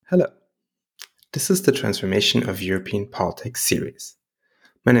Hello, this is the Transformation of European Politics series.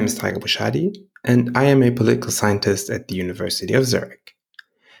 My name is Tiger Bushadi, and I am a political scientist at the University of Zurich.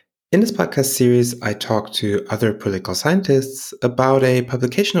 In this podcast series, I talk to other political scientists about a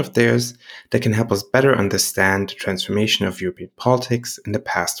publication of theirs that can help us better understand the transformation of European politics in the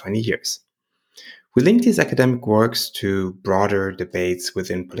past 20 years. We link these academic works to broader debates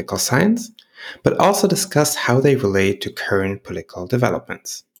within political science, but also discuss how they relate to current political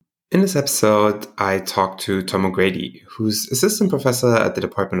developments. In this episode, I talked to Tom O'Grady, who's assistant professor at the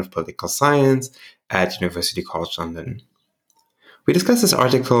Department of Political Science at University College London. We discussed his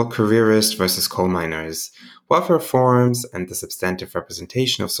article, Careerists versus Coal Miners, Welfare Reforms and the Substantive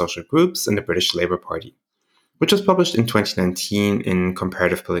Representation of Social Groups in the British Labour Party, which was published in 2019 in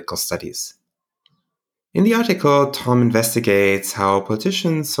Comparative Political Studies. In the article, Tom investigates how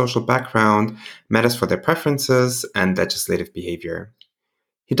politicians' social background matters for their preferences and legislative behavior.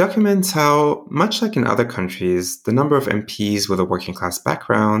 He documents how, much like in other countries, the number of MPs with a working class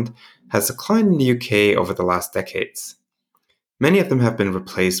background has declined in the UK over the last decades. Many of them have been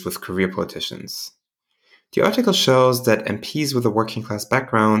replaced with career politicians. The article shows that MPs with a working class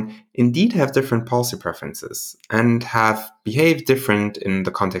background indeed have different policy preferences and have behaved different in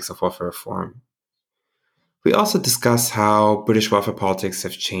the context of welfare reform. We also discuss how British welfare politics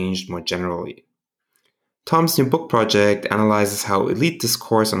have changed more generally. Tom's new book project analyzes how elite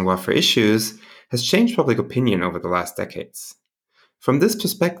discourse on welfare issues has changed public opinion over the last decades. From this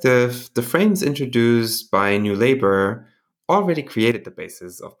perspective, the frames introduced by New Labour already created the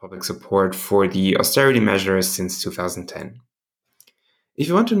basis of public support for the austerity measures since 2010. If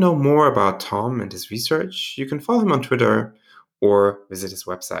you want to know more about Tom and his research, you can follow him on Twitter or visit his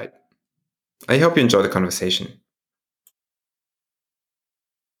website. I hope you enjoy the conversation.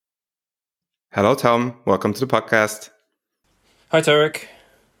 Hello, Tom. Welcome to the podcast. Hi, Tarek.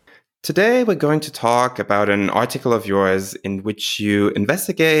 Today, we're going to talk about an article of yours in which you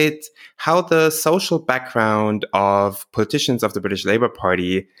investigate how the social background of politicians of the British Labour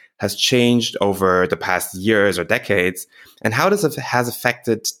Party has changed over the past years or decades, and how this has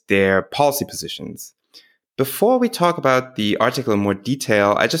affected their policy positions. Before we talk about the article in more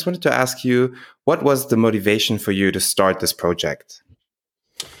detail, I just wanted to ask you, what was the motivation for you to start this project?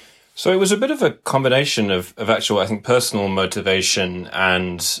 So it was a bit of a combination of actual, I think, personal motivation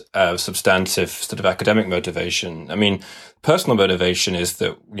and substantive sort of academic motivation. I mean, personal motivation is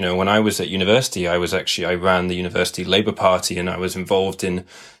that, when I was at university, I ran the University Labour Party and I was involved in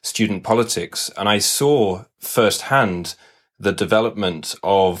student politics. And I saw firsthand the development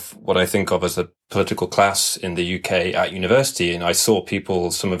of what I think of as a political class in the UK at university. And I saw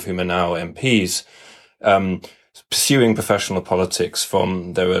people, some of whom are now MPs, pursuing professional politics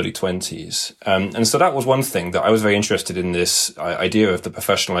from their early 20s. And so that was one thing that I was very interested in, this idea of the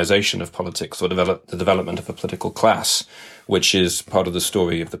professionalization of politics, or the development of a political class, which is part of the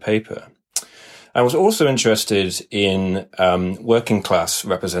story of the paper. I was also interested in working class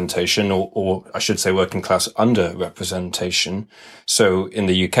representation, or I should say working class underrepresentation. So in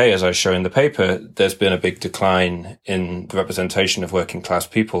the UK, as I show in the paper, there's been a big decline in the representation of working class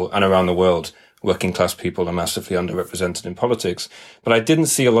people, and around the world, working class people are massively underrepresented in politics. But I didn't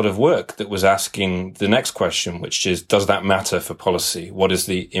see a lot of work that was asking the next question, which is, does that matter for policy? What is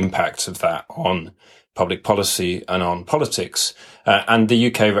the impact of that on public policy and on politics? And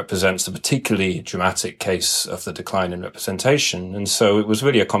the UK represents a particularly dramatic case of the decline in representation. And so it was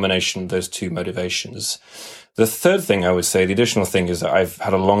really a combination of those two motivations. The third thing I would say, the additional thing, is that I've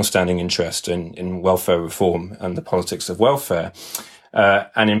had a long-standing interest in welfare reform and the politics of welfare.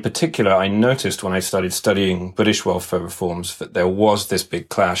 And in particular, I noticed when I started studying British welfare reforms that there was this big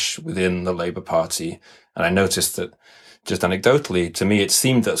clash within the Labour Party. And I noticed that, just anecdotally, to me, it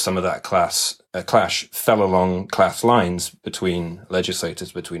seemed that some of that clash fell along class lines between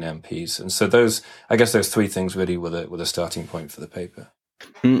legislators, between MPs. And so those three things really were the starting point for the paper.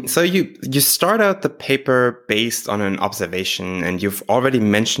 So you start out the paper based on an observation, and you've already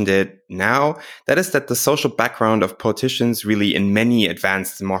mentioned it now. That is that the social background of politicians really in many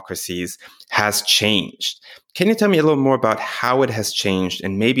advanced democracies has changed. Can you tell me a little more about how it has changed,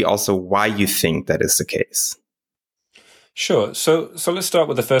 and maybe also why you think that is the case? Sure. So let's start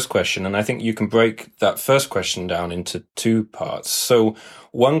with the first question. And I think you can break that first question down into two parts. So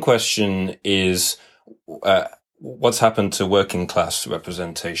one question is, what's happened to working class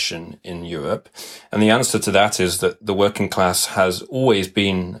representation in Europe? And the answer to that is that the working class has always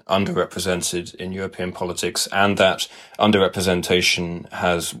been underrepresented in European politics, and that underrepresentation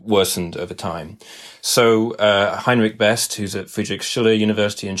has worsened over time. So Heinrich Best, who's at Friedrich Schiller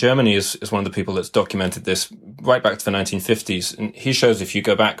University in Germany, is one of the people that's documented this right back to the 1950s. And he shows if you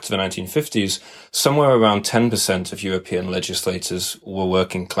go back to the 1950s, somewhere around 10% of European legislators were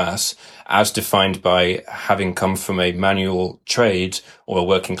working class, as defined by having come from a manual trade or a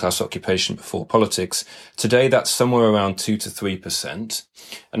working class occupation before politics. Today, that's somewhere around 2 to 3%.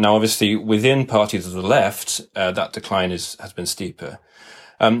 And now, obviously, within parties of the left, that decline has been steeper.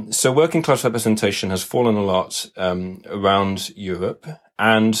 So working class representation has fallen a lot around Europe.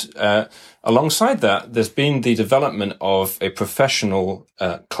 And alongside that, there's been the development of a professional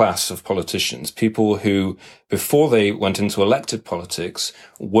class of politicians, people who, before they went into elected politics,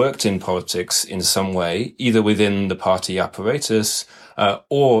 worked in politics in some way, either within the party apparatus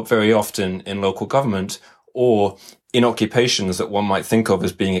or very often in local government, or in occupations that one might think of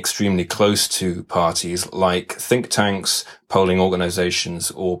as being extremely close to parties, like think tanks, polling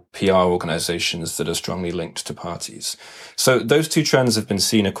organizations, or PR organizations that are strongly linked to parties. So those two trends have been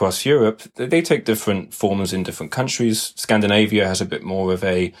seen across Europe. They take different forms in different countries. Scandinavia has a bit more of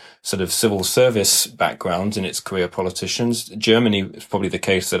a sort of civil service background in its career politicians. Germany is probably the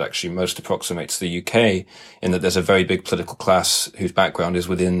case that actually most approximates the UK, in that there's a very big political class whose background is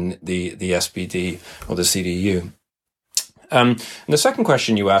within the SPD or the CDU. And the second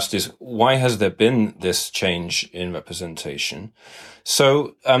question you asked is, why has there been this change in representation?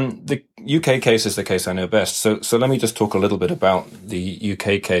 So, the UK case is the case I know best. So let me just talk a little bit about the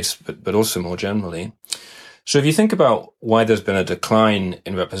UK case, but also more generally. So if you think about why there's been a decline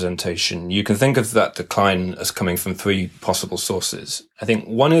in representation, you can think of that decline as coming from three possible sources. I think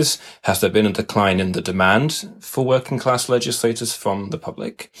one is, has there been a decline in the demand for working class legislators from the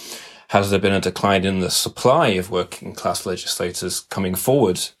public? Has there been a decline in the supply of working class legislators coming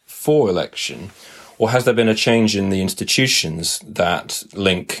forward for election? Or has there been a change in the institutions that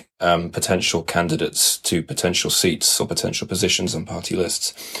link potential candidates to potential seats or potential positions on party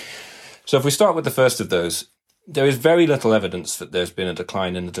lists? So if we start with the first of those, there is very little evidence that there's been a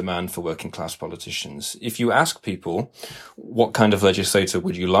decline in the demand for working class politicians. If you ask people, what kind of legislator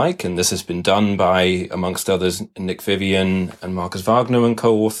would you like? And this has been done by, amongst others, Nick Vivian and Marcus Wagner and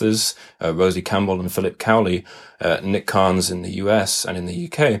co-authors, Rosie Campbell and Philip Cowley, Nick Carnes in the US and in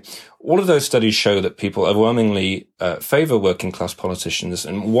the UK. All of those studies show that people overwhelmingly favor working class politicians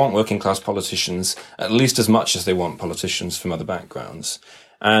and want working class politicians at least as much as they want politicians from other backgrounds.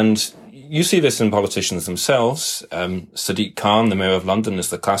 And you see this in politicians themselves. Sadiq Khan, the mayor of London, is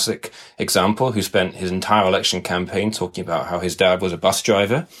the classic example, who spent his entire election campaign talking about how his dad was a bus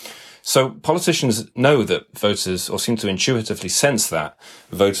driver. So politicians know that voters, or seem to intuitively sense that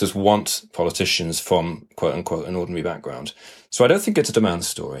voters want politicians from, quote unquote, an ordinary background. So I don't think it's a demand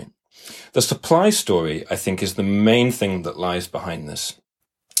story. The supply story, I think, is the main thing that lies behind this.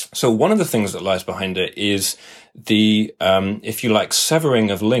 So one of the things that lies behind it is the, if you like, severing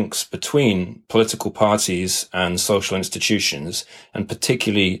of links between political parties and social institutions, and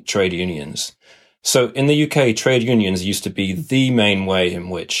particularly trade unions. So in the UK, trade unions used to be the main way in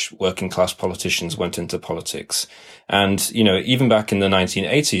which working class politicians went into politics. And, you know, even back in the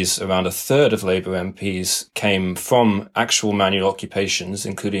 1980s, around a third of Labour MPs came from actual manual occupations,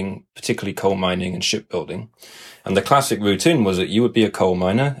 including particularly coal mining and shipbuilding. And the classic routine was that you would be a coal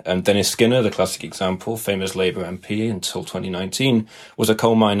miner, and Dennis Skinner, the classic example, famous Labour MP until 2019, was a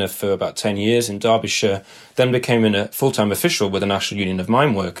coal miner for about 10 years in Derbyshire, then became a full-time official with the National Union of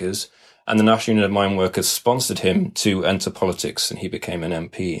Mine Workers, and the National Union of Mine Workers sponsored him to enter politics, and he became an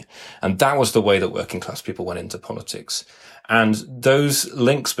MP. And that was the way that working class people went into politics. And those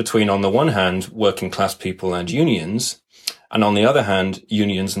links between, on the one hand, working class people and unions, and on the other hand,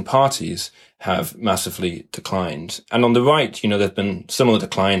 unions and parties, have massively declined. And on the right, you know, there've been similar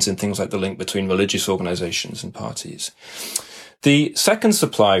declines in things like the link between religious organizations and parties. The second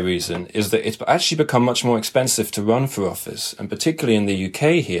supply reason is that it's actually become much more expensive to run for office. And particularly in the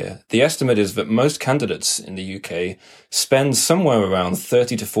UK here, the estimate is that most candidates in the UK spend somewhere around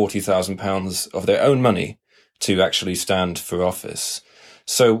 £30,000 to £40,000 of their own money to actually stand for office.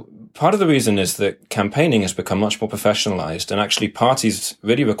 So part of the reason is that campaigning has become much more professionalized, and actually parties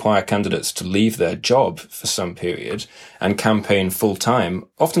really require candidates to leave their job for some period and campaign full time,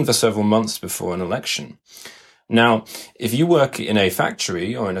 often for several months before an election. Now, if you work in a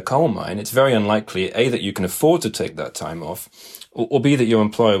factory or in a coal mine, it's very unlikely, A, that you can afford to take that time off, or B, that your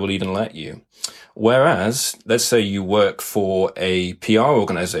employer will even let you. Whereas, let's say you work for a PR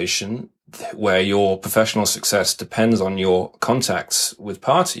organization where your professional success depends on your contacts with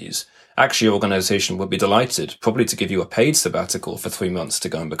parties, actually your organization would be delighted probably to give you a paid sabbatical for 3 months to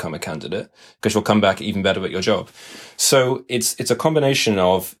go and become a candidate, because you'll come back even better at your job. So it's a combination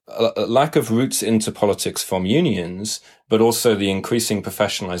of a lack of roots into politics from unions, but also the increasing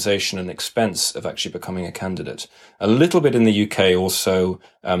professionalization and expense of actually becoming a candidate. A little bit in the UK also,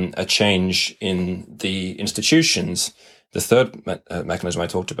 a change in the institutions. The third mechanism I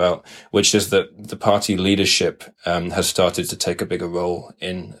talked about, which is that the party leadership has started to take a bigger role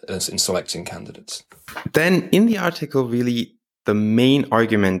in selecting candidates. Then in the article, really, the main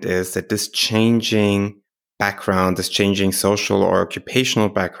argument is that this changing background, this changing social or occupational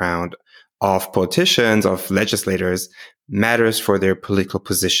background of politicians, of legislators, matters for their political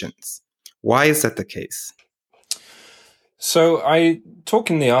positions. Why is that the case? So I talk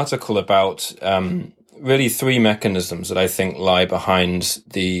in the article about really three mechanisms that I think lie behind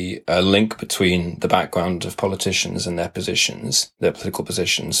the link between the background of politicians and their positions, their political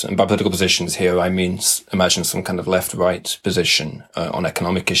positions. And by political positions here, I mean, imagine some kind of left-right position on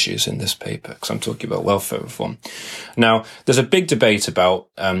economic issues in this paper, because I'm talking about welfare reform. Now, there's a big debate about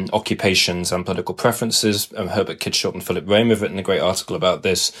occupations and political preferences. Herbert Kitschelt and Philip Rame have written a great article about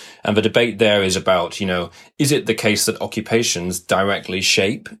this. And the debate there is about, is it the case that occupations directly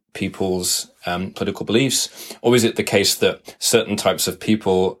shape people's political beliefs, or is it the case that certain types of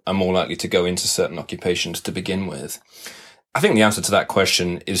people are more likely to go into certain occupations to begin with? I think the answer to that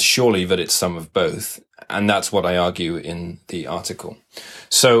question is surely that it's some of both, and that's what I argue in the article.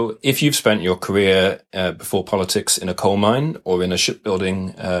 So if you've spent your career before politics in a coal mine or in a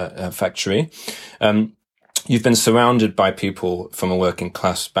shipbuilding factory, you've been surrounded by people from a working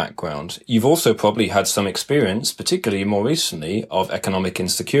class background. You've also probably had some experience, particularly more recently, of economic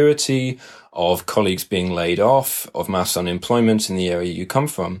insecurity, of colleagues being laid off, of mass unemployment in the area you come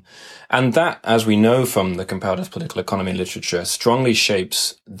from. And that, as we know from the comparative political economy literature, strongly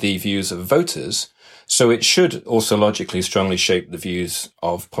shapes the views of voters. So it should also logically strongly shape the views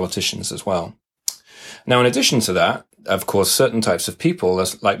of politicians as well. Now, in addition to that, of course, certain types of people are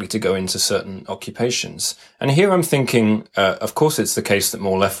likely to go into certain occupations. And here I'm thinking, of course, it's the case that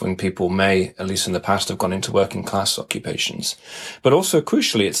more left-wing people may, at least in the past, have gone into working class occupations. But also,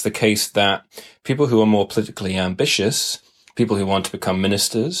 crucially, it's the case that people who are more politically ambitious, people who want to become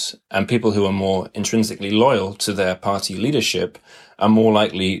ministers, and people who are more intrinsically loyal to their party leadership are more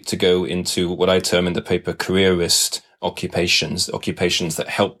likely to go into what I term in the paper careerist occupations that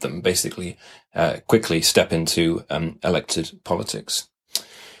help them basically quickly step into elected politics.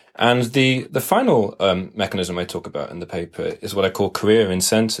 And the final mechanism I talk about in the paper is what I call career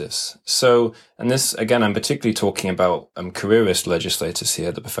incentives. So, and this, again, I'm particularly talking about careerist legislators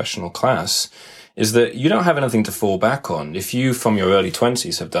here, the professional class, is that you don't have anything to fall back on. If you, from your early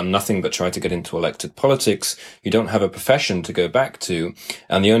 20s, have done nothing but try to get into elected politics, you don't have a profession to go back to,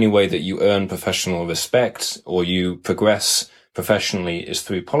 and the only way that you earn professional respect or you progress professionally is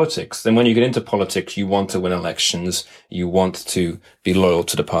through politics, then when you get into politics, you want to win elections, you want to be loyal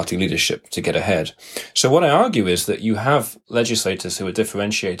to the party leadership to get ahead. So what I argue is that you have legislators who are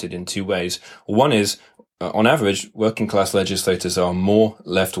differentiated in two ways. One is, on average, working class legislators are more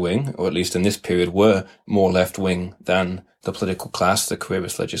left-wing, or at least in this period were more left-wing than the political class, the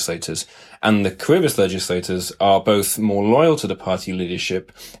careerist legislators. And the careerist legislators are both more loyal to the party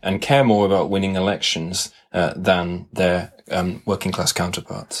leadership and care more about winning elections than their working class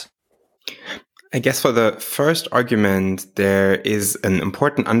counterparts. I guess for the first argument, there is an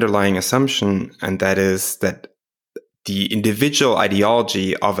important underlying assumption, and that is that the individual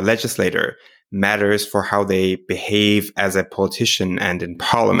ideology of a legislator matters for how they behave as a politician and in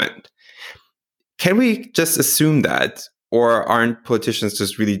parliament. Can we just assume that, or aren't politicians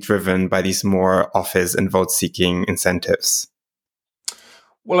just really driven by these more office and vote-seeking incentives?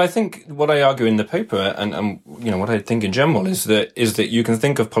 Well, I think what I argue in the paper, and what I think in general, is that you can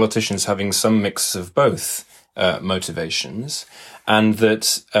think of politicians having some mix of both motivations, and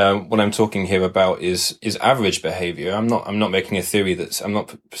that what I'm talking here about is average behavior. I'm not making a theory I'm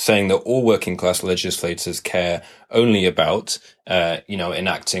not saying that all working class legislators care only about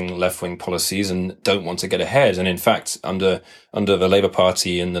enacting left-wing policies and don't want to get ahead. And in fact, under the Labour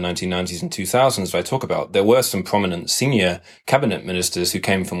Party in the 1990s and 2000s that I talk about, there were some prominent senior cabinet ministers who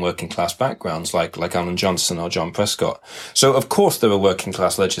came from working class backgrounds like Alan Johnson or John Prescott. So of course there are working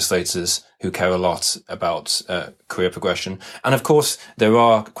class legislators who care a lot about career progression. And of course there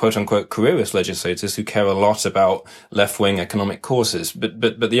are quote unquote careerist legislators who care a lot about left-wing economic causes.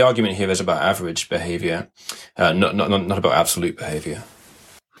 But the argument here is about average behavior, not about absolute behavior.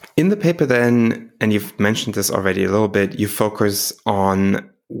 In the paper then, and you've mentioned this already a little bit, you focus on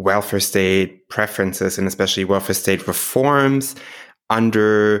welfare state preferences and especially welfare state reforms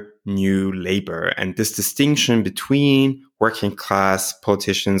under New Labour, and this distinction between working class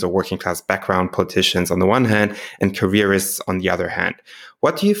politicians or working class background politicians on the one hand and careerists on the other hand.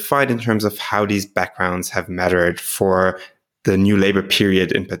 What do you find in terms of how these backgrounds have mattered for the New Labour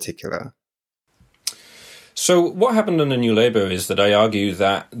period in particular? So what happened under New Labour is that I argue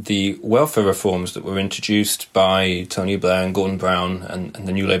that the welfare reforms that were introduced by Tony Blair and Gordon Brown and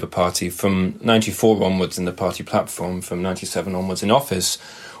the New Labour Party from 94 onwards in the party platform, from 97 onwards in office,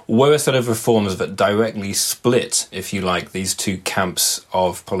 were a set of reforms that directly split, if you like, these two camps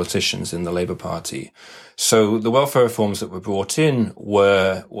of politicians in the Labour Party. So the welfare reforms that were brought in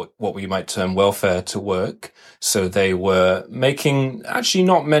were what we might term welfare to work. So they were making actually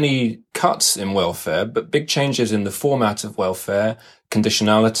not many cuts in welfare, but big changes in the format of welfare,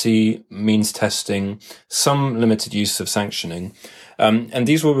 conditionality, means testing, some limited use of sanctioning. And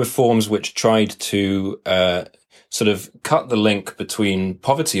these were reforms which tried to sort of cut the link between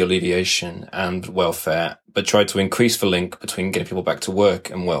poverty alleviation and welfare, but tried to increase the link between getting people back to work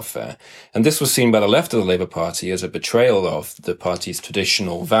and welfare. And this was seen by the left of the Labour Party as a betrayal of the party's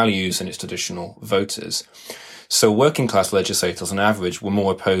traditional values and its traditional voters. So working class legislators on average were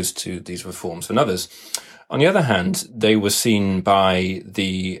more opposed to these reforms than others. On the other hand, they were seen by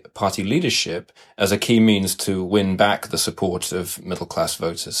the party leadership as a key means to win back the support of middle-class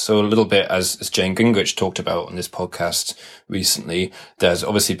voters. So a little bit, as Jane Gingrich talked about on this podcast recently, there's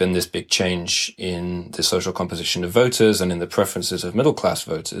obviously been this big change in the social composition of voters and in the preferences of middle-class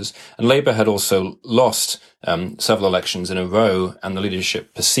voters. And Labour had also lost several elections in a row, and the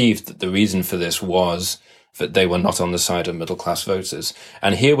leadership perceived that the reason for this was that they were not on the side of middle-class voters.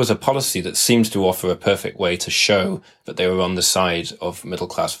 And here was a policy that seemed to offer a perfect way to show that they were on the side of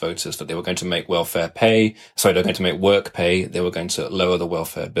middle-class voters, that they were going to make welfare pay, they were going to make work pay, they were going to lower the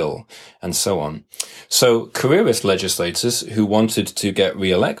welfare bill, and so on. So careerist legislators who wanted to get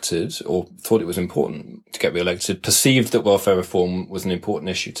re-elected, or thought it was important to get re-elected, perceived that welfare reform was an important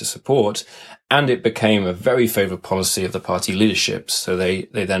issue to support, and it became a very favourite policy of the party leadership. So they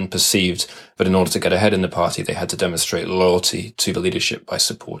then perceived that in order to get ahead in the party, they had to demonstrate loyalty to the leadership by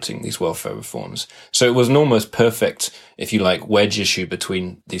supporting these welfare reforms. So it was an almost perfect, if you like, wedge issue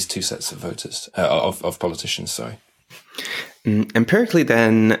between these two sets of voters, of politicians, sorry. Empirically,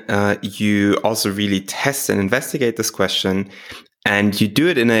 then, you also really test and investigate this question, and you do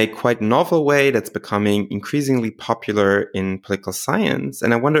it in a quite novel way that's becoming increasingly popular in political science.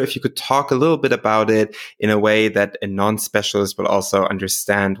 And I wonder if you could talk a little bit about it in a way that a non-specialist will also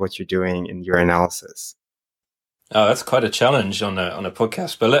understand what you're doing in your analysis. Oh, that's quite a challenge on a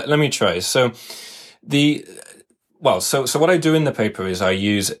podcast, but let me try. So what I do in the paper is I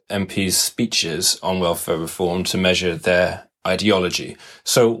use MPs' speeches on welfare reform to measure their ideology.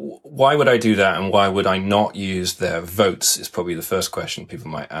 So why would I do that, and why would I not use their votes is probably the first question people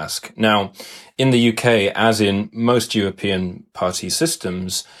might ask. Now, in the UK, as in most European party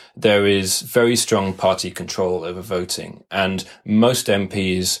systems, there is very strong party control over voting, and most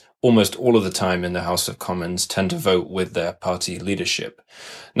MPs almost all of the time in the House of Commons tend to vote with their party leadership.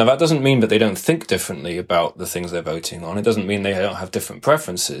 Now, that doesn't mean that they don't think differently about the things they're voting on. It doesn't mean they don't have different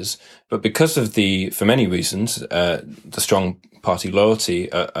preferences. But because of for many reasons, the strong party loyalty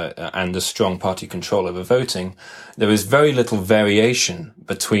and the strong party control over voting, there is very little variation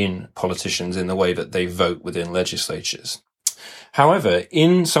between politicians in the way that they vote within legislatures. However,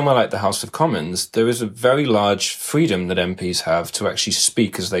 in somewhere like the House of Commons, there is a very large freedom that MPs have to actually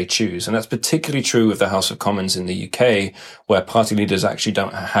speak as they choose. And that's particularly true of the House of Commons in the UK, where party leaders actually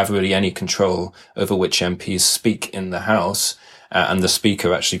don't have really any control over which MPs speak in the House. And the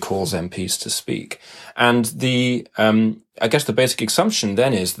Speaker actually calls MPs to speak. And I guess the basic assumption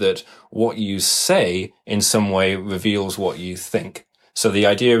then is that what you say in some way reveals what you think. So the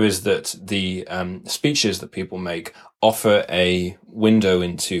idea is that the speeches that people make offer a window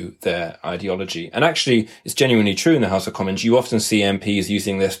into their ideology. And actually, it's genuinely true in the House of Commons. You often see MPs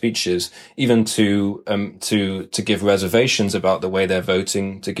using their speeches even to give reservations about the way they're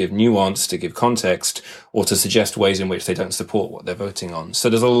voting, to give nuance, to give context, or to suggest ways in which they don't support what they're voting on. So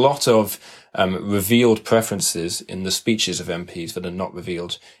there's a lot of revealed preferences in the speeches of MPs that are not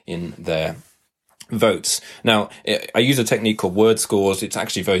revealed in their votes. Now, I use a technique called word scores. It's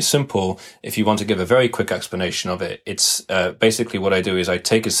actually very simple. If you want to give a very quick explanation of it, it's basically what I do is I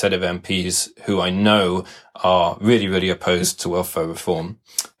take a set of MPs who I know are really, really opposed to welfare reform,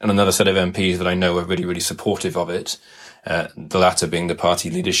 and another set of MPs that I know are really, really supportive of it, the latter being the party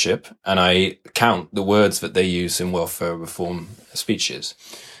leadership, and I count the words that they use in welfare reform speeches.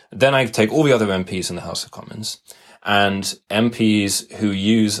 Then I take all the other MPs in the House of Commons, and MPs who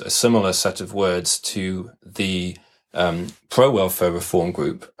use a similar set of words to the pro-welfare reform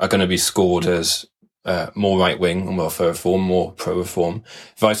group are going to be scored as more right-wing on welfare reform, more pro-reform.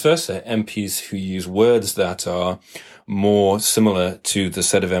 Vice versa, MPs who use words that are more similar to the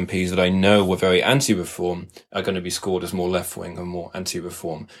set of MPs that I know were very anti-reform are going to be scored as more left-wing and more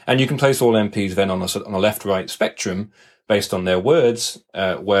anti-reform. And you can place all MPs then on a left-right spectrum based on their words,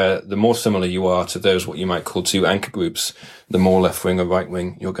 where the more similar you are to those what you might call two anchor groups, the more left-wing or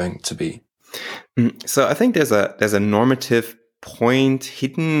right-wing you're going to be. So I think there's a normative point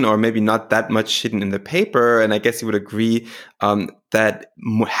hidden, or maybe not that much hidden in the paper. And I guess you would agree that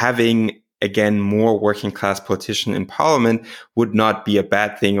having, again, more working class politicians in parliament would not be a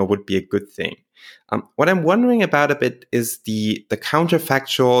bad thing or would be a good thing. What I'm wondering about a bit is the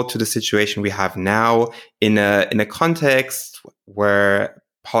counterfactual to the situation we have now in a context where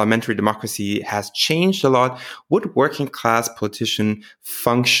parliamentary democracy has changed a lot. Would working class politicians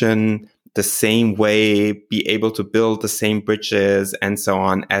function the same way, be able to build the same bridges and so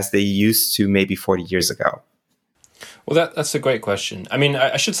on as they used to maybe 40 years ago? Well, that's a great question. I mean,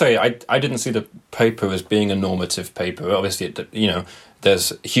 I should say I didn't see the paper as being a normative paper. Obviously,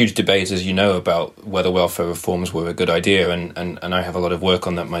 there's huge debate, as you know, about whether welfare reforms were a good idea, and I have a lot of work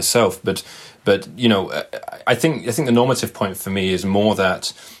on that myself. But I think the normative point for me is more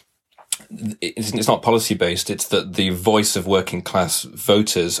that it's not policy based. It's that the voice of working class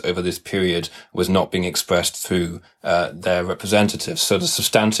voters over this period was not being expressed through their representatives. So the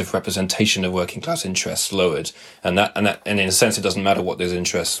substantive representation of working class interests lowered, and in a sense, it doesn't matter what those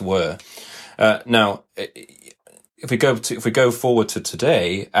interests were. Now, if we go forward to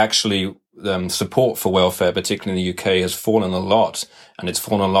today, actually, support for welfare, particularly in the UK, has fallen a lot, and it's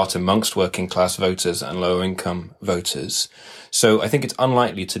fallen a lot amongst working class voters and lower income voters. So I think it's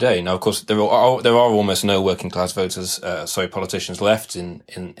unlikely today. Now, of course, there are almost no working class politicians left in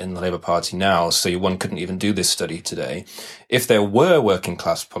the Labour Party now. So one couldn't even do this study today. If there were working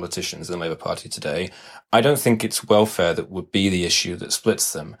class politicians in the Labour Party today, I don't think it's welfare that would be the issue that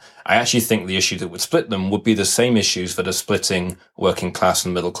splits them. I actually think the issue that would split them would be the same issues that are splitting working class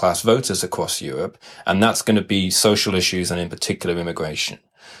and middle class voters across Europe. And that's going to be social issues and in particular immigration.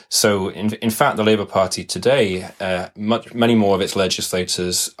 So in fact, the Labour Party today, many more of its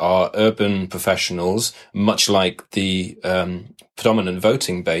legislators are urban professionals, much like the predominant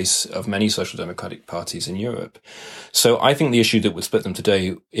voting base of many social democratic parties in Europe. So I think the issue that would split them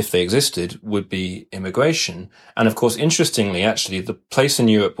today, if they existed, would be immigration. And of course, interestingly, actually, the place in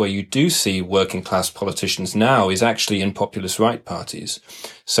Europe where you do see working class politicians now is actually in populist right parties.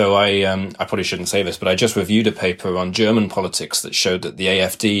 So I probably shouldn't say this, but I just reviewed a paper on German politics that showed that the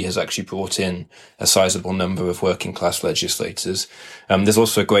AfD has actually brought in a sizable number of working class legislators. There's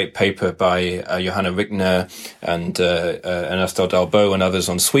also a great paper by Johanna Rickner and Ernesto Dalbo and others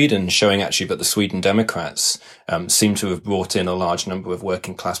on Sweden showing actually that the Sweden Democrats seem to have brought in a large number of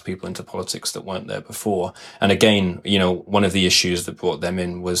working class people into politics that weren't there before. And again, one of the issues that brought them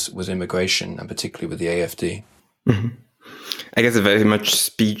in was immigration, and particularly with the AfD. Mm-hmm. I guess it very much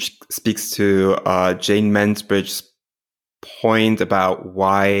speaks to Jane Mansbridge's point about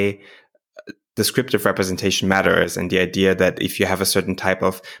why descriptive representation matters, and the idea that if you have a certain type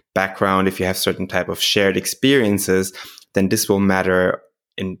of background, if you have certain type of shared experiences, then this will matter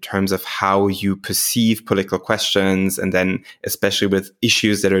in terms of how you perceive political questions. And then especially with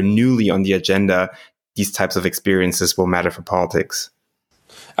issues that are newly on the agenda, these types of experiences will matter for politics.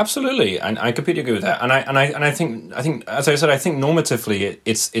 Absolutely, and I completely agree with that. And I think, as I said, I think normatively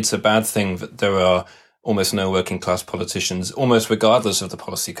it's a bad thing that there are almost no working class politicians, almost regardless of the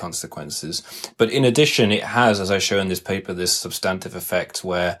policy consequences. But in addition, it has, as I show in this paper, this substantive effect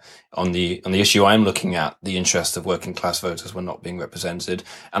where on the issue I'm looking at, the interests of working class voters were not being represented.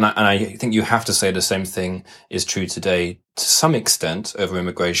 And I think you have to say the same thing is true today to some extent over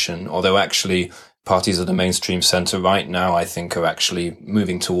immigration, although actually parties of the mainstream centre right now, I think, are actually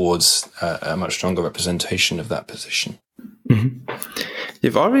moving towards a much stronger representation of that position. Mm-hmm.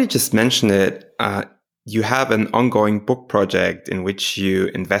 You've already just mentioned it. You have an ongoing book project in which you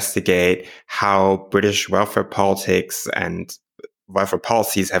investigate how British welfare politics and welfare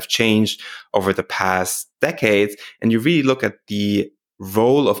policies have changed over the past decades. And you really look at the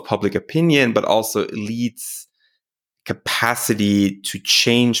role of public opinion, but also elites' capacity to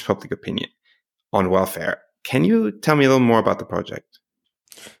change public opinion on welfare. Can you tell me a little more about the project?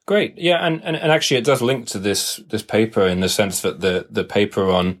 Great. Yeah. And actually it does link to this paper in the sense that the paper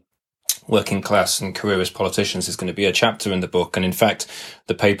on working class and careerist politicians is going to be a chapter in the book. And in fact,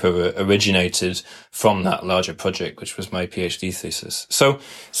 the paper originated from that larger project, which was my PhD thesis. So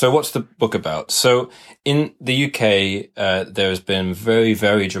what's the book about? So in the UK, there has been very,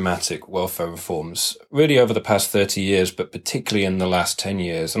 very dramatic welfare reforms really over the past 30 years, but particularly in the last 10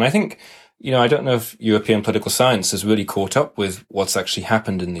 years. And I think, I don't know if European political science has really caught up with what's actually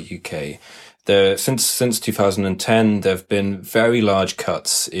happened in the UK. Since 2010, there have been very large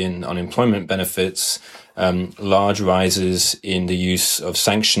cuts in unemployment benefits, large rises in the use of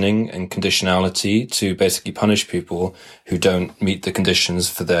sanctioning and conditionality to basically punish people who don't meet the conditions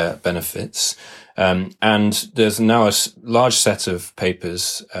for their benefits. And there's now a large set of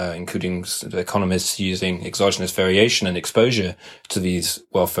papers, including economists using exogenous variation and exposure to these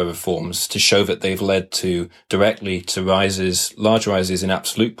welfare reforms to show that they've led directly to large rises in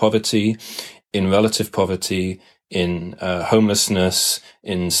absolute poverty, in relative poverty, in homelessness,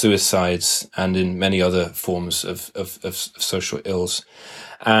 in suicides, and in many other forms of social ills.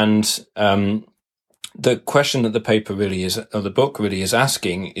 And the question that the book really is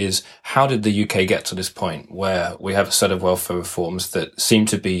asking is, how did the UK get to this point where we have a set of welfare reforms that seem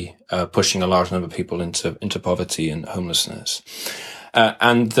to be pushing a large number of people into poverty and homelessness?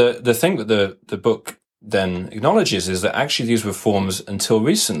 And the thing that the book then acknowledges is that actually these reforms until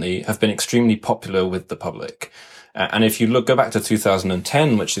recently have been extremely popular with the public. And if you go back to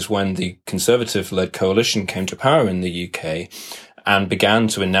 2010, which is when the Conservative-led coalition came to power in the UK and began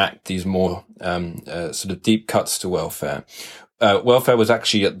to enact these more sort of deep cuts to welfare, welfare was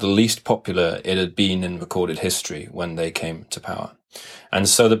actually at the least popular it had been in recorded history when they came to power. And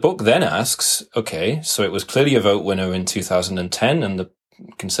so the book then asks, okay, so it was clearly a vote winner in 2010, and the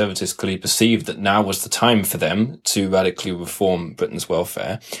Conservatives clearly perceived that now was the time for them to radically reform Britain's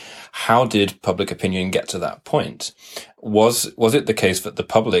welfare. How did public opinion get to that point? Was it the case that the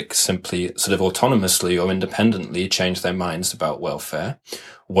public simply sort of autonomously or independently changed their minds about welfare?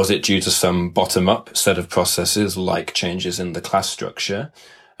 Was it due to some bottom-up set of processes like changes in the class structure?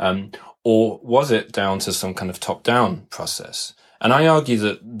 Or was it down to some kind of top-down process? And I argue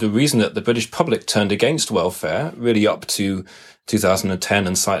that the reason that the British public turned against welfare really up to 2010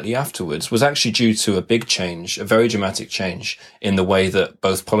 and slightly afterwards was actually due to a big change, a very dramatic change in the way that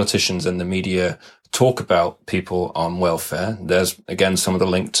both politicians and the media talk about people on welfare. There's, again, some of the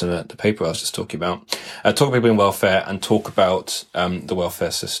link to the paper I was just talking about. Talk about people in welfare and talk about the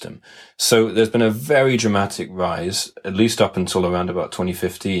welfare system. So there's been a very dramatic rise, at least up until around about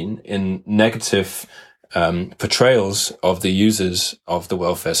 2015, in negative portrayals of the users of the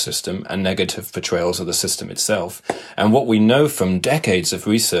welfare system and negative portrayals of the system itself. And what we know from decades of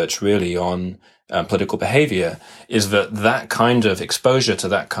research really on political behavior is that kind of exposure to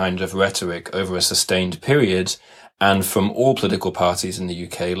that kind of rhetoric over a sustained period, and from all political parties in the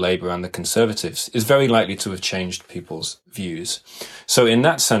UK, Labour and the Conservatives, is very likely to have changed people's views. So in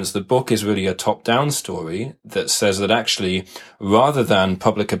that sense, the book is really a top-down story that says that actually, rather than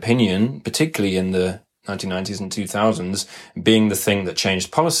public opinion, particularly in the 1990s and 2000s, being the thing that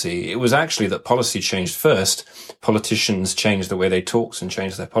changed policy, it was actually that policy changed first. Politicians changed the way they talked and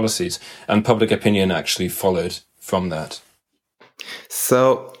changed their policies, and public opinion actually followed from that.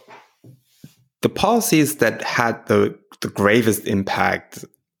 So the policies that had the gravest impact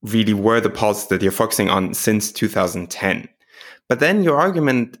really were the policies that you're focusing on since 2010. But then your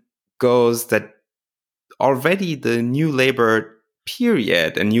argument goes that already the New Labour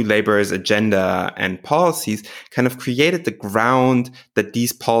period and New Labour's agenda and policies kind of created the ground that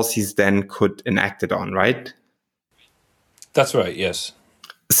these policies then could enact it on, right? That's right, yes.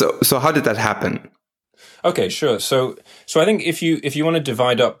 So how did that happen? Okay, sure. So I think if you want to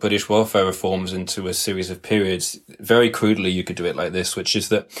divide up British welfare reforms into a series of periods, very crudely you could do it like this, which is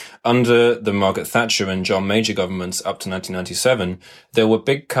that under the Margaret Thatcher and John Major governments up to 1997, there were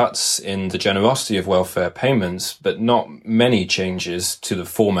big cuts in the generosity of welfare payments, but not many changes to the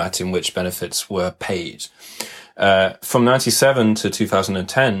format in which benefits were paid. From 97 to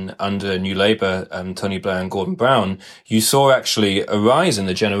 2010, under New Labour, Tony Blair and Gordon Brown, you saw actually a rise in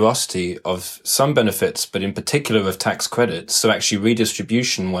the generosity of some benefits, but in particular of tax credits. So actually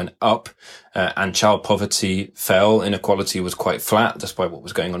redistribution went up, and child poverty fell. Inequality was quite flat, despite what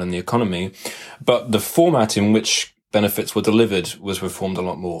was going on in the economy. But the format in which benefits were delivered was reformed a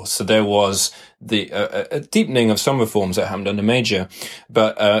lot more. So there was a deepening of some reforms that happened under Major,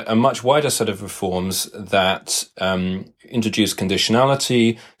 but a much wider set of reforms that introduced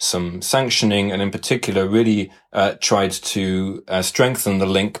conditionality, some sanctioning, and in particular really tried to strengthen the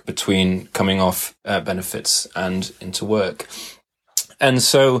link between coming off benefits and into work. And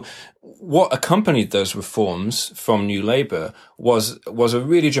so what accompanied those reforms from New Labour was a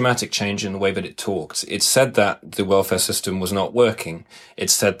really dramatic change in the way that it talked. It said that the welfare system was not working.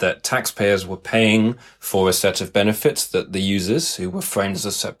 It said that taxpayers were paying for a set of benefits that the users, who were framed as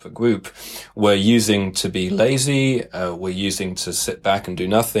a separate group, were using to be lazy, were using to sit back and do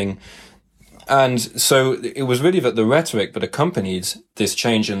nothing. And so it was really that the rhetoric that accompanied this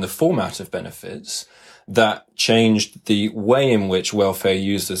change in the format of benefits that changed the way in which welfare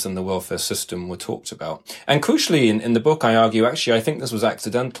users and the welfare system were talked about. And crucially, in the book, I argue, actually, I think this was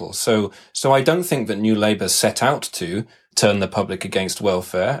accidental. So I don't think that New Labour set out to turn the public against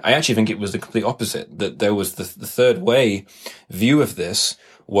welfare. I actually think it was the complete opposite, that there was the third way view of this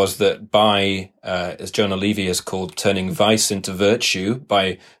was that by, as Jonah Levy has called, turning vice into virtue,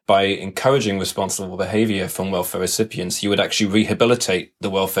 by encouraging responsible behavior from welfare recipients, you would actually rehabilitate the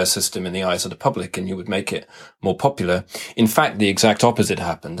welfare system in the eyes of the public and you would make it more popular. In fact, the exact opposite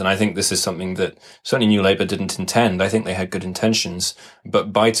happened. And I think this is something that certainly New Labour didn't intend. I think they had good intentions.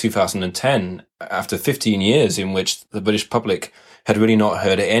 But by 2010, after 15 years in which the British public had really not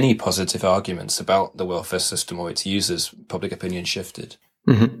heard any positive arguments about the welfare system or its users, public opinion shifted.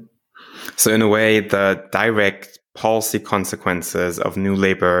 Mm-hmm. So in a way, the direct policy consequences of New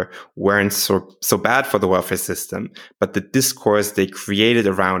Labour weren't so bad for the welfare system, but the discourse they created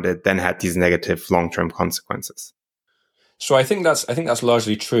around it then had these negative long-term consequences. So I think that's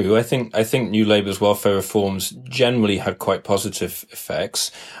largely true. I think New Labour's welfare reforms generally had quite positive effects.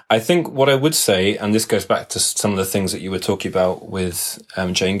 I think what I would say, and this goes back to some of the things that you were talking about with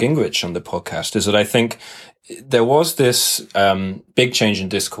Jane Gingrich on the podcast, is that I think there was this big change in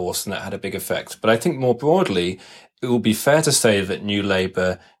discourse and that had a big effect. But I think more broadly, it would be fair to say that New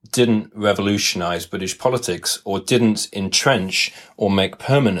Labour didn't revolutionize British politics or didn't entrench or make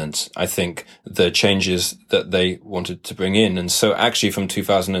permanent, I think, the changes that they wanted to bring in. And so actually from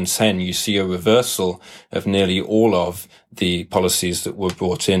 2010, you see a reversal of nearly all of the policies that were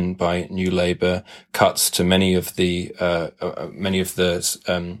brought in by New Labour, cuts to many of the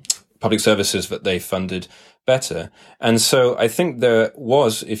public services that they funded better. And so I think there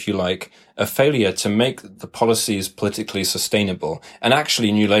was, if you like, a failure to make the policies politically sustainable. And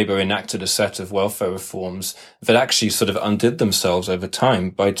actually, New Labour enacted a set of welfare reforms that actually sort of undid themselves over time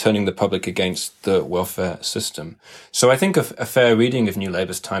by turning the public against the welfare system. So I think a fair reading of New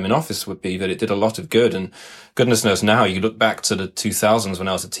Labour's time in office would be that it did a lot of good. And goodness knows now, you look back to the 2000s when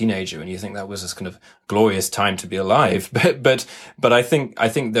I was a teenager and you think that was this kind of glorious time to be alive. But I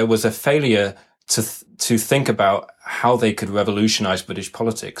think there was a failure to think about how they could revolutionize British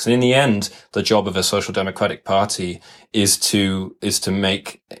politics. And in the end, the job of a social democratic party is to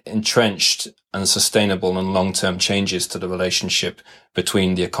make entrenched and sustainable and long-term changes to the relationship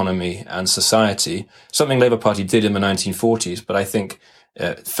between the economy and society. Something Labour Party did in the 1940s, but I think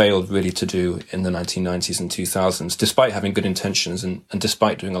failed really to do in the 1990s and 2000s, despite having good intentions and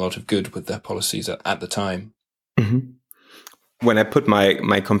despite doing a lot of good with their policies at the time. Mm-hmm. When I put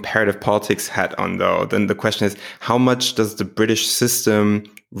my comparative politics hat on, though, then the question is, how much does the British system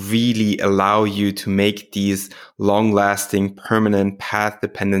really allow you to make these long-lasting, permanent,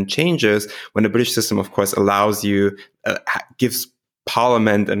 path-dependent changes when the British system, of course, allows you, gives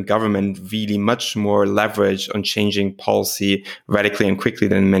Parliament and government really much more leverage on changing policy radically and quickly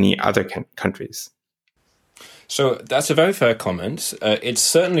than many other countries? So that's a very fair comment. It's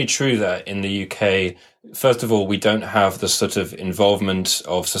certainly true that in the UK, first of all, we don't have the sort of involvement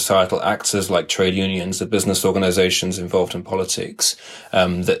of societal actors like trade unions, the business organizations involved in politics,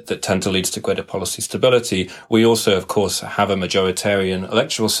 that tend to lead to greater policy stability. We also, of course, have a majoritarian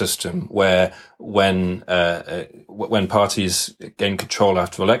electoral system where when parties gain control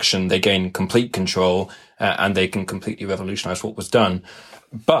after election, they gain complete control and they can completely revolutionize what was done.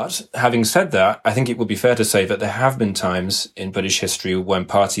 But having said that, I think it would be fair to say that there have been times in British history when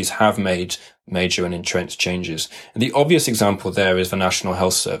parties have made major and entrenched changes. And the obvious example there is the National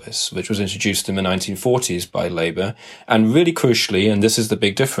Health Service, which was introduced in the 1940s by Labour. And really crucially, and this is the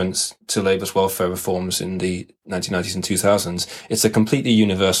big difference to Labour's welfare reforms in the 1990s and 2000s, it's a completely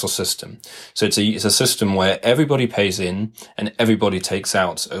universal system. So it's a system where everybody pays in and everybody takes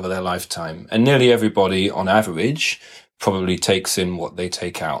out over their lifetime. And nearly everybody, on average, probably takes in what they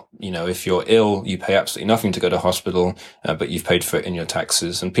take out. You know, if you're ill, you pay absolutely nothing to go to hospital, but you've paid for it in your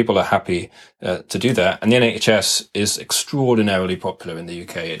taxes, and people are happy to do that. And the NHS is extraordinarily popular in the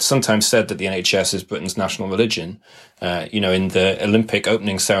UK. It's sometimes said that the NHS is Britain's national religion. In the Olympic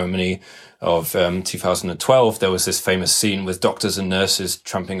opening ceremony of 2012, there was this famous scene with doctors and nurses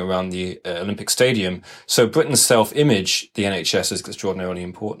tramping around the Olympic Stadium. So Britain's self-image, the NHS, is extraordinarily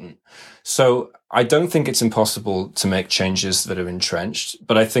important. So I don't think it's impossible to make changes that are entrenched,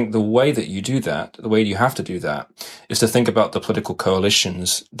 but I think the way that you do that, the way you have to do that, is to think about the political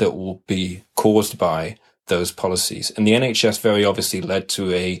coalitions that will be caused by those policies. And the NHS very obviously led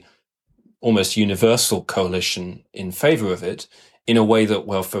to a almost universal coalition in favor of it in a way that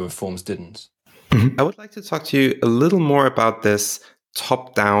welfare reforms didn't. I would like to talk to you a little more about this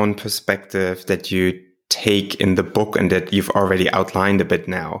top-down perspective that you take in the book and that you've already outlined a bit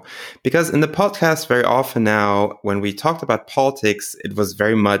now. Because in the podcast, very often now, when we talked about politics, it was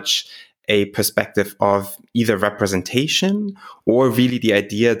very much a perspective of either representation or really the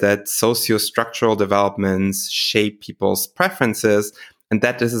idea that socio-structural developments shape people's preferences and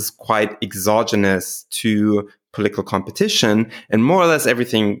that this is quite exogenous to political competition. And more or less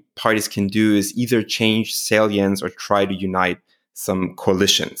everything parties can do is either change salience or try to unite some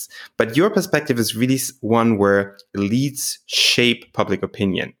coalitions. But your perspective is really one where elites shape public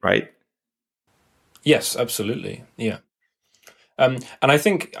opinion, right? Yes, absolutely. Yeah. And I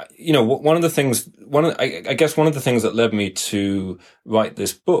think, one of the things that led me to write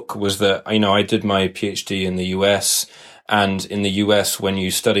this book was that, I did my PhD in the US. And in the US, when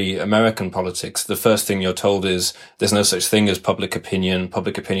you study American politics, the first thing you're told is there's no such thing as public opinion.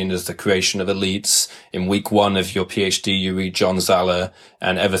 Public opinion is the creation of elites. In week 1 of your PhD, you read John Zaller,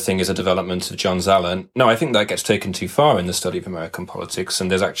 and everything is a development of John Zaller. No, I think that gets taken too far in the study of American politics.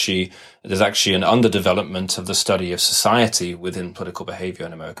 And there's actually an underdevelopment of the study of society within political behavior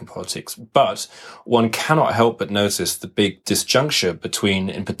in American politics. But one cannot help but notice the big disjuncture between,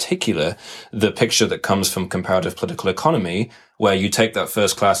 in particular, the picture that comes from comparative political economy, where you take that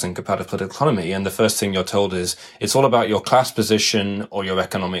first class in comparative political economy, and the first thing you're told is it's all about your class position or your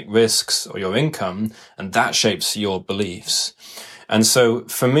economic risks or your income, and that shapes your beliefs. And so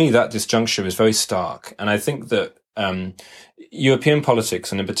for me, that disjuncture is very stark. And I think that European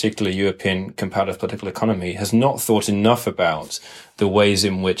politics, and in particular European comparative political economy, has not thought enough about the ways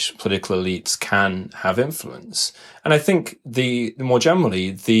in which political elites can have influence. And I think more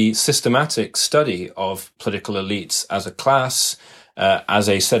generally, the systematic study of political elites as a class, as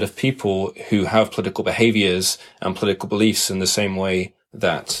a set of people who have political behaviors and political beliefs in the same way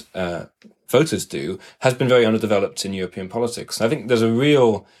that voters do, has been very underdeveloped in European politics. I think there's a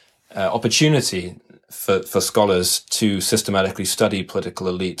real opportunity for scholars to systematically study political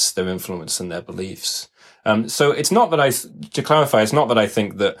elites, their influence and their beliefs. So it's not that to clarify, it's not that I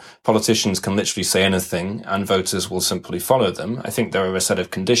think that politicians can literally say anything and voters will simply follow them. I think there are a set of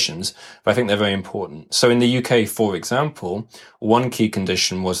conditions, but I think they're very important. So in the UK, for example, one key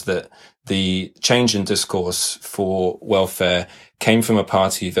condition was that the change in discourse for welfare came from a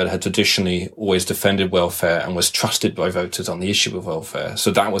party that had traditionally always defended welfare and was trusted by voters on the issue of welfare.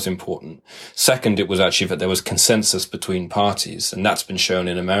 So that was important. Second, it was actually that there was consensus between parties, and that's been shown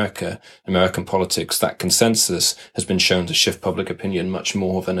in American politics. That consensus has been shown to shift public opinion much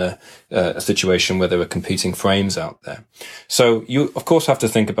more than a situation where there are competing frames out there. So you, of course, have to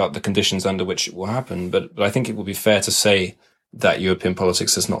think about the conditions under which it will happen, but I think it would be fair to say that European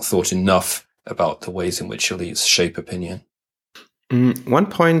politics has not thought enough about the ways in which elites shape opinion. One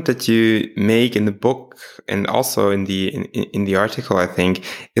point that you make in the book and also in the article, I think,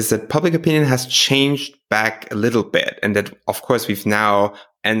 is that public opinion has changed back a little bit, and that, of course, we've now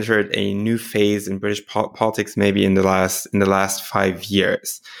entered a new phase in British politics, maybe in the last 5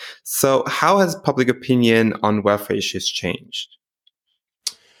 years. So, how has public opinion on welfare issues changed?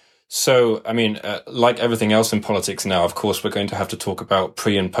 So, I mean, like everything else in politics now, of course, we're going to have to talk about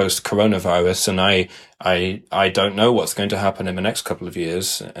pre and post coronavirus. And I don't know what's going to happen in the next couple of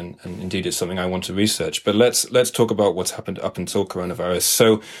years. And indeed, it's something I want to research. But let's talk about what's happened up until coronavirus.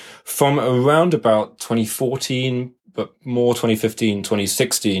 So from around about 2014, but more 2015,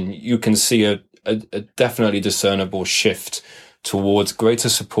 2016, you can see a definitely discernible shift towards greater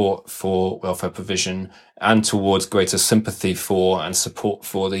support for welfare provision and towards greater sympathy for and support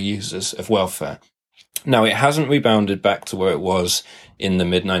for the users of welfare. Now, it hasn't rebounded back to where it was in the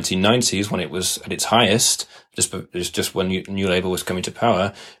mid-1990s when it was at its highest, just when New Labour was coming to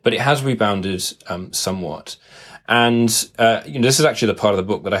power, but it has rebounded somewhat. And this is actually the part of the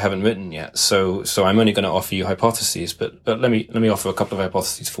book that I haven't written yet, so I'm only going to offer you hypotheses, but let me offer a couple of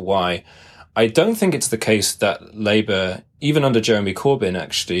hypotheses for why. I don't think it's the case that Labour, even under Jeremy Corbyn,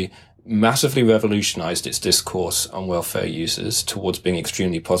 actually massively revolutionized its discourse on welfare users towards being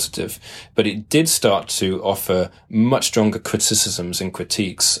extremely positive. But it did start to offer much stronger criticisms and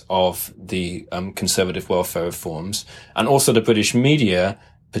critiques of the conservative welfare reforms. And also the British media,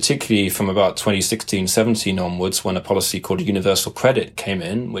 particularly from about 2016-17 onwards, when a policy called universal credit came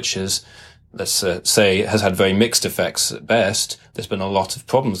in, which has let's say, has had very mixed effects at best. There's been a lot of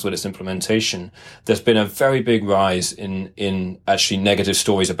problems with its implementation. There's been a very big rise in actually negative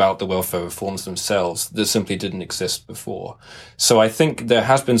stories about the welfare reforms themselves that simply didn't exist before. So I think there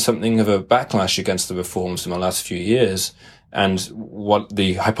has been something of a backlash against the reforms in the last few years. And what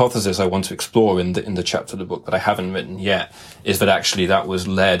the hypothesis I want to explore in the chapter of the book that I haven't written yet is that actually that was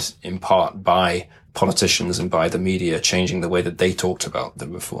led in part by politicians and by the media changing the way that they talked about the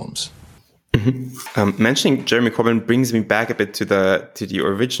reforms. Mm-hmm. Mentioning Jeremy Corbyn brings me back a bit to the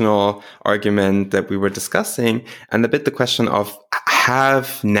original argument that we were discussing, and a bit the question of,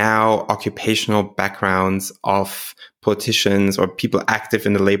 have now occupational backgrounds of politicians or people active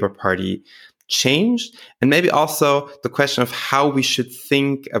in the Labour Party changed? And maybe also the question of how we should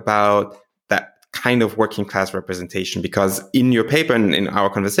think about that kind of working class representation, because in your paper and in our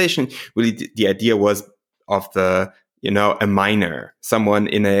conversation, really the idea was of a miner, someone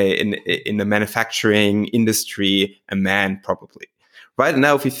in the manufacturing industry, a man probably. Right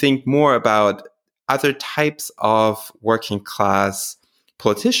now, if we think more about other types of working class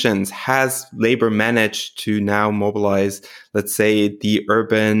politicians, has Labour managed to now mobilize, let's say, the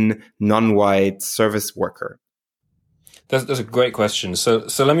urban non-white service worker? That's a great question. So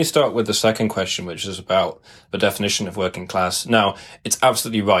let me start with the second question, which is about the definition of working class. Now, it's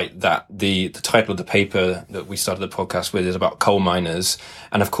absolutely right that the title of the paper that we started the podcast with is about coal miners.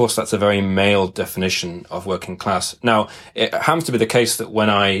 And of course, that's a very male definition of working class. Now, it happens to be the case that when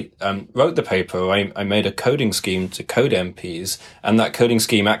I wrote the paper, I made a coding scheme to code MPs. And that coding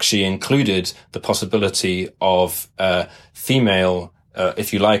scheme actually included the possibility of female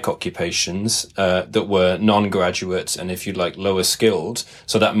if you like, occupations that were non-graduate and, if you like, lower skilled.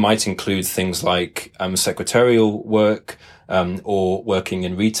 So that might include things like secretarial work or working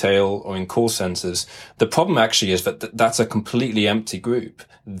in retail or in call centers. The problem actually is that that's a completely empty group.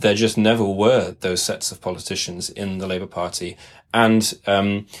 There just never were those sets of politicians in the Labour Party. And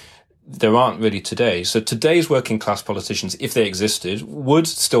there aren't really today. So today's working class politicians, if they existed, would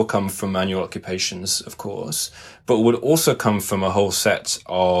still come from manual occupations, of course, but would also come from a whole set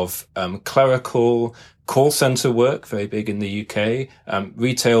of clerical, call center work, very big in the UK,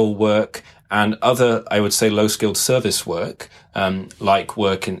 retail work, and other, I would say, low-skilled service work, like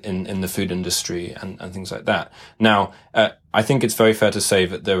work in the food industry and things like that. Now, I think it's very fair to say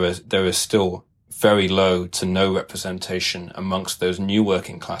that there is still very low to no representation amongst those new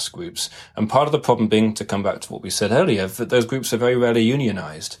working class groups. And part of the problem being, to come back to what we said earlier, that those groups are very rarely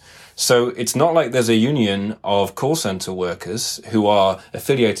unionized. So it's not like there's a union of call center workers who are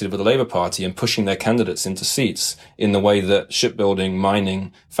affiliated with the Labour Party and pushing their candidates into seats in the way that shipbuilding,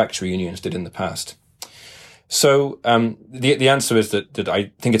 mining, factory unions did in the past. So the answer is that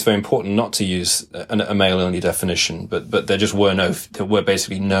I think it's very important not to use a male-only definition, but there were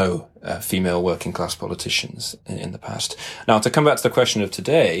basically no female working class politicians in the past. Now, to come back to the question of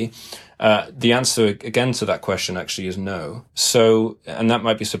today, the answer again to that question actually is no. So, and that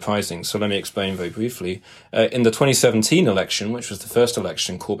might be surprising. So let me explain very briefly. In the 2017 election, which was the first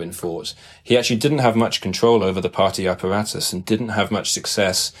election Corbyn fought, he actually didn't have much control over the party apparatus and didn't have much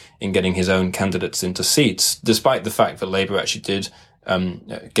success in getting his own candidates into seats, despite the fact that Labour actually did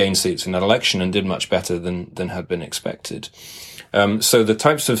gain seats in that election and did much better than had been expected. So the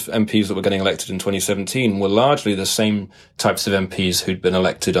types of MPs that were getting elected in 2017 were largely the same types of MPs who'd been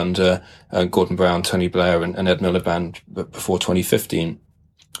elected under Gordon Brown, Tony Blair and Ed Miliband before 2015.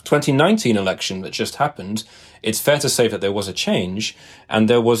 2019 election that just happened, it's fair to say that there was a change, and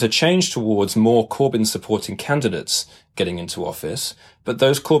there was a change towards more Corbyn-supporting candidates getting into office. But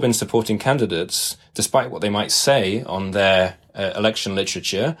those Corbyn-supporting candidates, despite what they might say on their election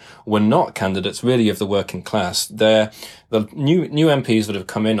literature, were not candidates really of the working class. The new MPs that have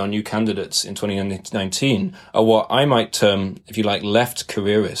come in, or new candidates in 2019, are what I might term, if you like, left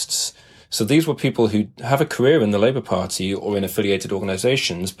careerists. So these were people who have a career in the Labour Party or in affiliated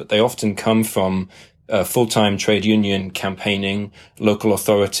organisations, but they often come from full-time trade union campaigning, local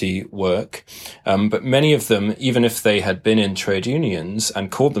authority work. But many of them, even if they had been in trade unions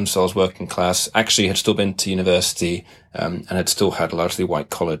and called themselves working class, actually had still been to university and had still had largely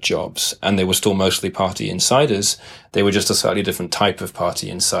white-collar jobs. And they were still mostly party insiders. They were just a slightly different type of party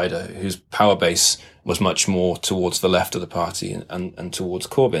insider whose power base was much more towards the left of the party and towards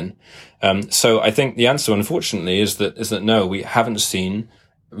Corbyn. So I think the answer, unfortunately, is that no, we haven't seen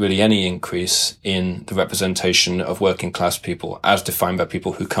really any increase in the representation of working class people as defined by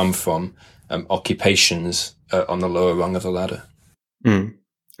people who come from occupations on the lower rung of the ladder. Mm.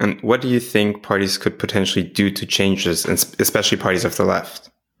 And what do you think parties could potentially do to change this, and especially parties of the left?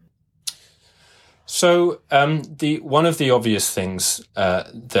 So the one of the obvious things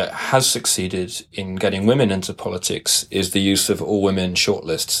that has succeeded in getting women into politics is the use of all-women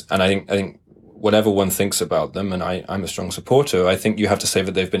shortlists, and I think whatever one thinks about them, and I'm a strong supporter, I think you have to say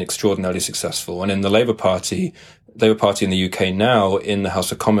that they've been extraordinarily successful. And in the Labour Party in the UK now in the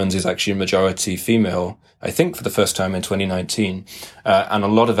House of Commons is actually a majority female, I think for the first time in 2019. And a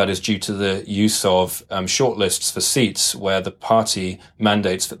lot of that is due to the use of shortlists for seats where the party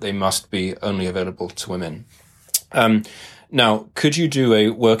mandates that they must be only available to women. Now, could you do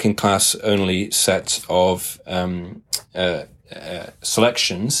a working class only set of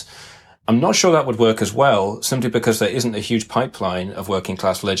selections? I'm not sure that would work as well, simply because there isn't a huge pipeline of working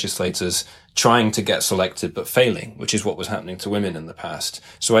class legislators trying to get selected but failing, which is what was happening to women in the past.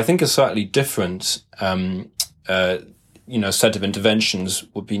 So I think a slightly different, set of interventions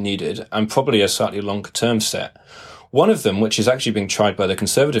would be needed, and probably a slightly longer term set. One of them, which is actually being tried by the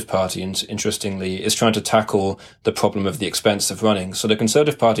Conservative Party, and interestingly, is trying to tackle the problem of the expense of running. So the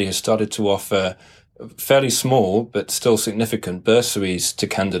Conservative Party has started to offer fairly small but still significant bursaries to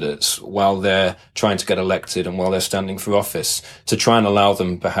candidates while they're trying to get elected and while they're standing for office, to try and allow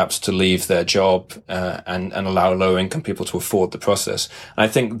them perhaps to leave their job and allow lower income people to afford the process. And I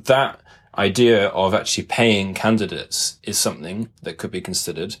think that idea of actually paying candidates is something that could be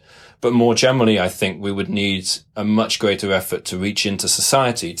considered. But more generally, I think we would need a much greater effort to reach into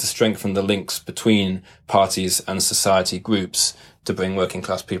society, to strengthen the links between parties and society groups, to bring working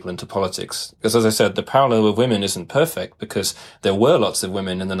class people into politics. Because as I said, the parallel with women isn't perfect, because there were lots of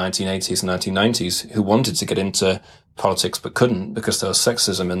women in the 1980s and 1990s who wanted to get into politics but couldn't because there was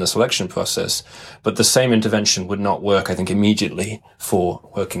sexism in the selection process. But the same intervention would not work, I think, immediately for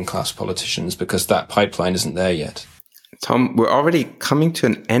working class politicians, because that pipeline isn't there yet. Tom, we're already coming to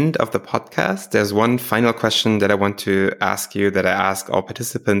an end of the podcast. There's one final question that I want to ask you that I ask all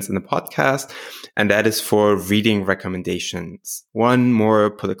participants in the podcast, and that is for reading recommendations. One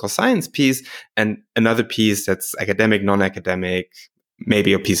more political science piece and another piece that's academic, non-academic,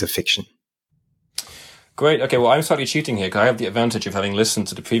 maybe a piece of fiction. Great. Okay. Well, I'm slightly cheating here because I have the advantage of having listened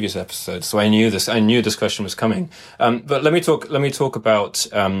to the previous episode, so I knew this question was coming. But let me talk about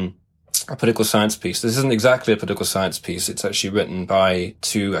a political science piece. This isn't exactly a political science piece. It's actually written by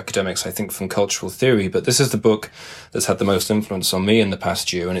two academics, I think, from cultural theory. But this is the book that's had the most influence on me in the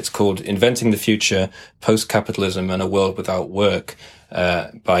past year. And it's called Inventing the Future, Post-Capitalism and a World Without Work,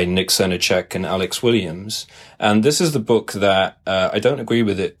 by Nick Cernicek and Alex Williams. And this is the book that, I don't agree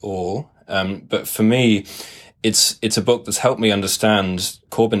with it all. But for me, it's a book that's helped me understand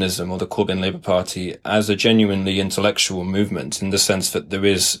Corbynism, or the Corbyn Labour Party, as a genuinely intellectual movement, in the sense that there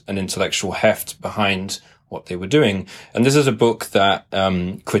is an intellectual heft behind what they were doing. And this is a book that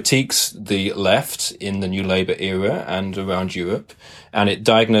critiques the left in the New Labour era and around Europe, and it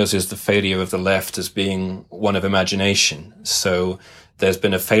diagnoses the failure of the left as being one of imagination. So there's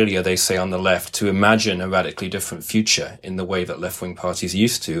been a failure, they say, on the left to imagine a radically different future in the way that left-wing parties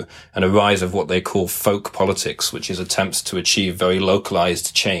used to, and a rise of what they call folk politics, which is attempts to achieve very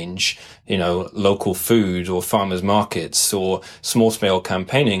localized change, local food or farmers markets or small-scale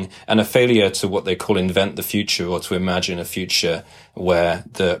campaigning, and a failure to what they call invent the future, or to imagine a future where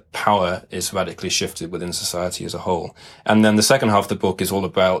the power is radically shifted within society as a whole. And then the second half of the book is all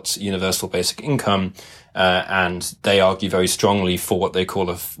about universal basic income, and they argue very strongly for what they call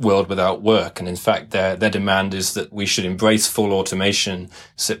a world without work. And in fact, their demand is that we should embrace full automation,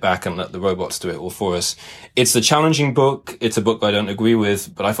 sit back and let the robots do it all for us. It's a challenging book. It's a book I don't agree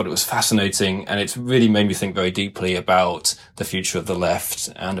with, but I thought it was fascinating. And it's really made me think very deeply about the future of the left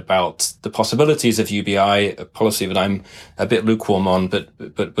and about the possibilities of UBI, a policy that I'm a bit lukewarm on, but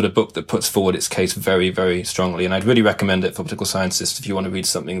a book that puts forward its case very, very strongly. And I'd really recommend it for political scientists if you want to read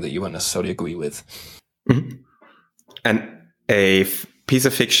something that you won't necessarily agree with. Mm-hmm. And a piece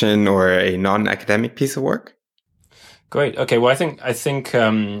of fiction or a non-academic piece of work? Great. Okay. Well, I think,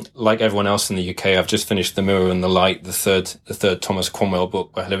 like everyone else in the UK, I've just finished The Mirror and the Light, the third Thomas Cromwell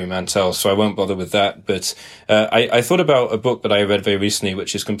book by Hilary Mantel. So I won't bother with that. But, I thought about a book that I read very recently,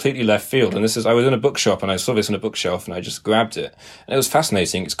 which is completely left field. And I was in a bookshop and I saw this on a bookshelf and I just grabbed it. And it was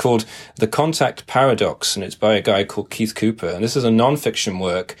fascinating. It's called The Contact Paradox, and it's by a guy called Keith Cooper. And this is a non-fiction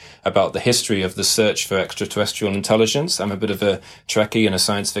work about the history of the search for extraterrestrial intelligence. I'm a bit of a Trekkie and a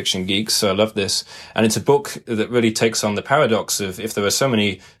science fiction geek, so I love this. And it's a book that really takes on the paradox of, if there are so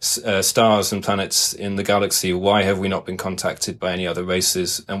many stars and planets in the galaxy, why have we not been contacted by any other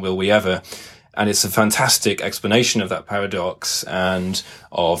races, and will we ever? And it's a fantastic explanation of that paradox and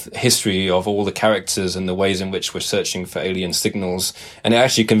of history of all the characters and the ways in which we're searching for alien signals. And it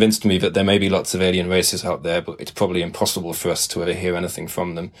actually convinced me that there may be lots of alien races out there, but it's probably impossible for us to ever hear anything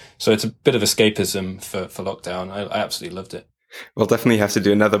from them. So it's a bit of escapism for lockdown. I absolutely loved it. We'll definitely have to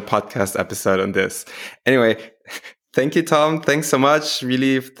do another podcast episode on this. Anyway, thank you, Tom. Thanks so much.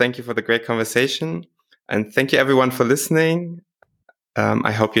 Really, thank you for the great conversation. And thank you, everyone, for listening.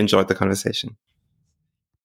 I hope you enjoyed the conversation.